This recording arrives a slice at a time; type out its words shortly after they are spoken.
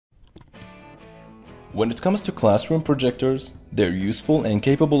When it comes to classroom projectors, they're useful and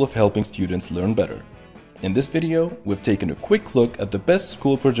capable of helping students learn better. In this video, we've taken a quick look at the best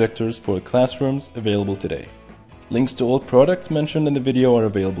school projectors for classrooms available today. Links to all products mentioned in the video are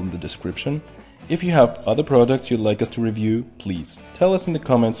available in the description. If you have other products you'd like us to review, please tell us in the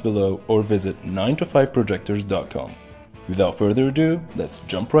comments below or visit 9to5projectors.com. Without further ado, let's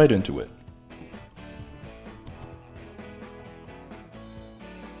jump right into it.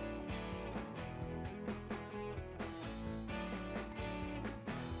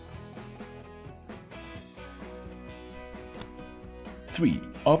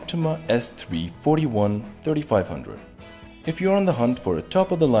 Optima S3 41-3500. If you're on the hunt for a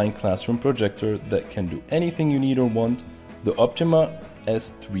top-of-the-line classroom projector that can do anything you need or want, the Optima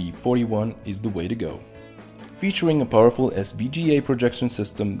S3 41 is the way to go. Featuring a powerful SVGA projection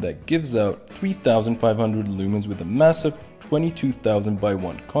system that gives out 3500 lumens with a massive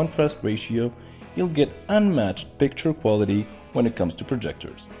 22,000:1 contrast ratio, you'll get unmatched picture quality when it comes to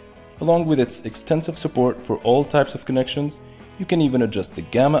projectors. Along with its extensive support for all types of connections, you can even adjust the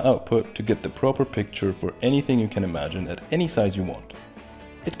gamma output to get the proper picture for anything you can imagine at any size you want.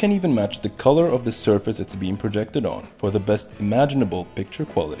 It can even match the color of the surface it's being projected on for the best imaginable picture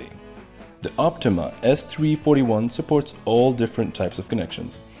quality. The Optima S3 41 supports all different types of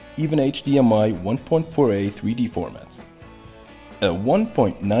connections, even HDMI 1.4a 3D formats. A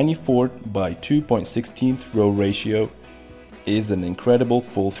 1.94 by 2.16 row ratio is an incredible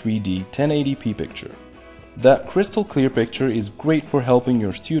full 3D 1080p picture. That crystal clear picture is great for helping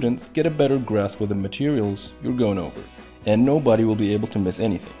your students get a better grasp of the materials you're going over, and nobody will be able to miss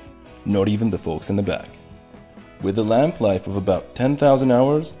anything, not even the folks in the back. With a lamp life of about 10,000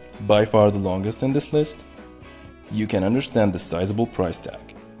 hours, by far the longest in this list, you can understand the sizable price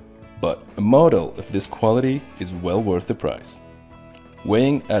tag. But a model of this quality is well worth the price.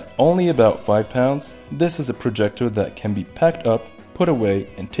 Weighing at only about 5 pounds, this is a projector that can be packed up, put away,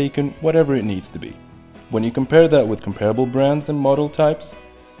 and taken whatever it needs to be. When you compare that with comparable brands and model types,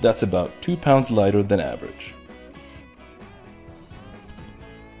 that's about 2 pounds lighter than average.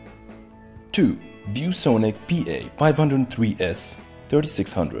 2. ViewSonic PA503S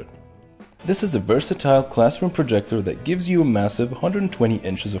 3600. This is a versatile classroom projector that gives you a massive 120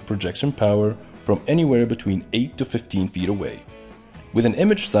 inches of projection power from anywhere between 8 to 15 feet away. With an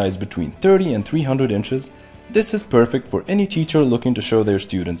image size between 30 and 300 inches, this is perfect for any teacher looking to show their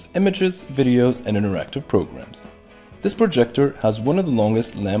students images, videos, and interactive programs. This projector has one of the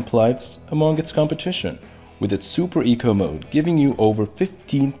longest lamp lives among its competition, with its Super Eco mode giving you over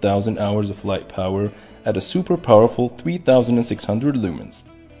 15,000 hours of light power at a super powerful 3600 lumens.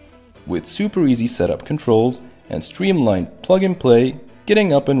 With super easy setup controls and streamlined plug-and-play,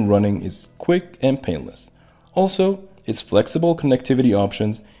 getting up and running is quick and painless. Also, its flexible connectivity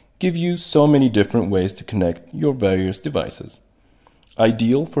options give you so many different ways to connect your various devices.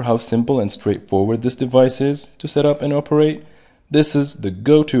 Ideal for how simple and straightforward this device is to set up and operate, this is the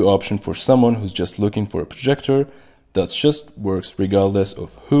go-to option for someone who's just looking for a projector that just works regardless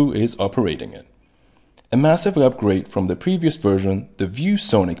of who is operating it. A massive upgrade from the previous version, the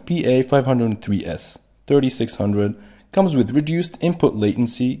ViewSonic PA503S 3600 comes with reduced input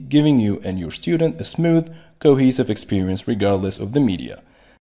latency, giving you and your student a smooth, cohesive experience regardless of the media.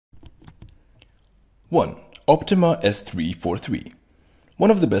 1. Optima S3 43. One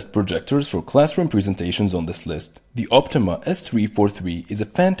of the best projectors for classroom presentations on this list, the Optima S3 43 is a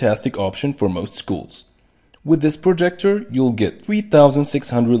fantastic option for most schools. With this projector, you'll get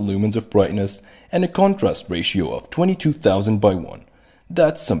 3600 lumens of brightness and a contrast ratio of 22,000:1.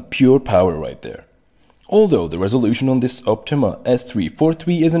 That's some pure power right there. Although the resolution on this Optima S3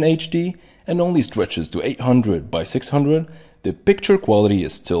 43 isn't HD and only stretches to 800 by 600, the picture quality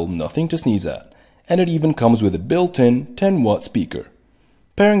is still nothing to sneeze at. And it even comes with a built-in 10-watt speaker.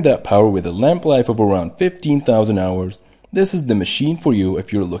 Pairing that power with a lamp life of around 15,000 hours, this is the machine for you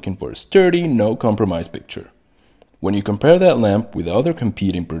if you're looking for a sturdy, no-compromise picture. When you compare that lamp with other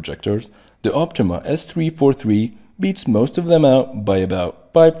competing projectors, the Optima S3 43 beats most of them out by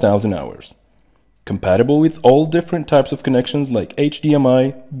about 5,000 hours. Compatible with all different types of connections like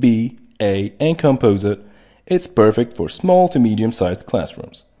HDMI, B, A, and Composite, it's perfect for small to medium-sized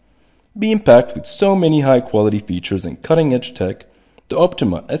classrooms. Being packed with so many high-quality features and cutting-edge tech, the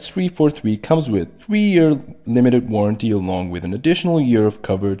Optima S3 43 comes with 3-year limited warranty along with an additional year of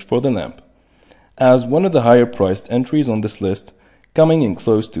coverage for the lamp. As one of the higher-priced entries on this list, coming in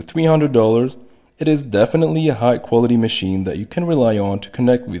close to $300, it is definitely a high-quality machine that you can rely on to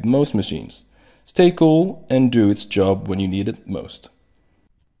connect with most machines, stay cool, and do its job when you need it most.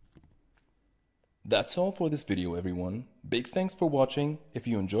 That's all for this video, everyone. Big thanks for watching. If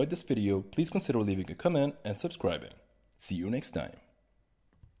you enjoyed this video, please consider leaving a comment and subscribing. See you next time.